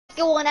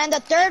one, and the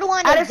third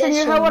one is Addison, this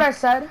you heard one. what I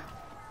said?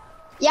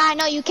 Yeah, I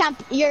know, you can't,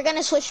 you're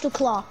gonna switch to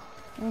claw.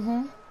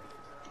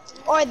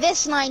 Or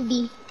this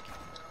 90.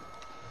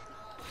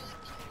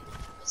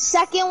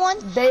 Second one?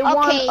 Day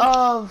one okay.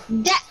 of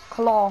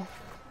claw.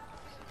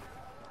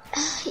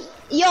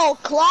 Yo,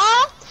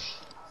 claw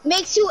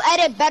makes you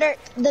edit better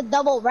the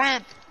double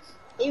ramp.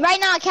 Right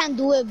now I can't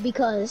do it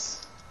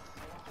because...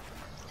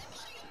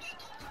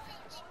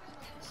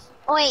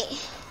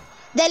 Wait.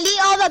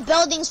 Delete all the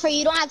buildings for you.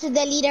 You don't have to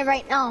delete it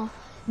right now.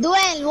 Do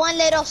it in one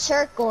little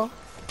circle.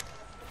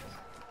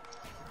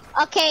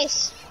 Okay.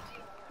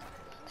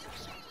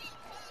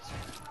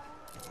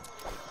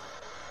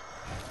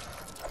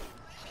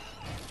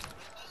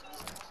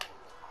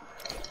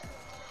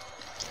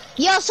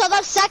 Yo, so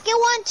the second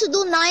one to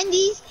do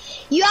 90s,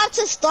 you have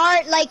to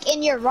start like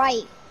in your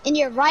right. In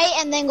your right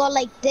and then go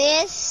like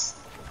this.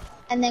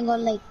 And then go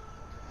like...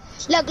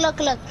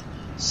 Look.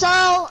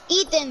 So,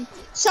 Ethan,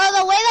 so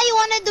the way that you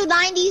want to do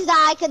 90s,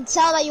 that I can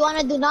tell that you want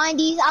to do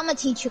 90s, I'm going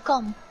to teach you,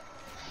 come.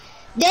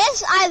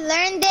 This, I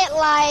learned it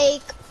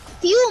like a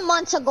few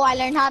months ago, I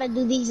learned how to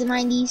do these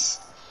 90s.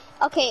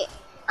 Okay,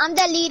 I'm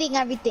deleting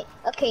everything.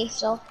 Okay,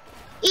 so,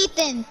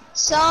 Ethan,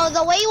 so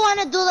the way you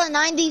want to do the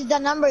 90s, the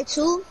number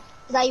 2,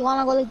 is that you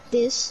want to go like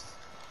this.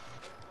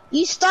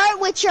 You start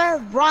with your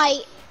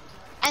right,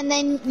 and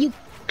then you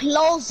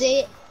close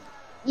it.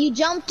 You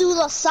jump to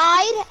the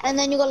side, and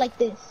then you go like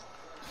this.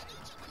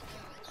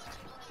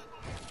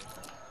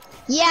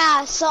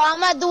 Yeah, so I'm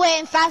gonna do it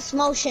in fast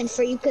motion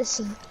for you to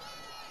see.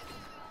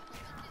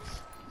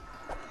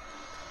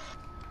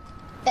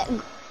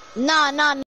 No.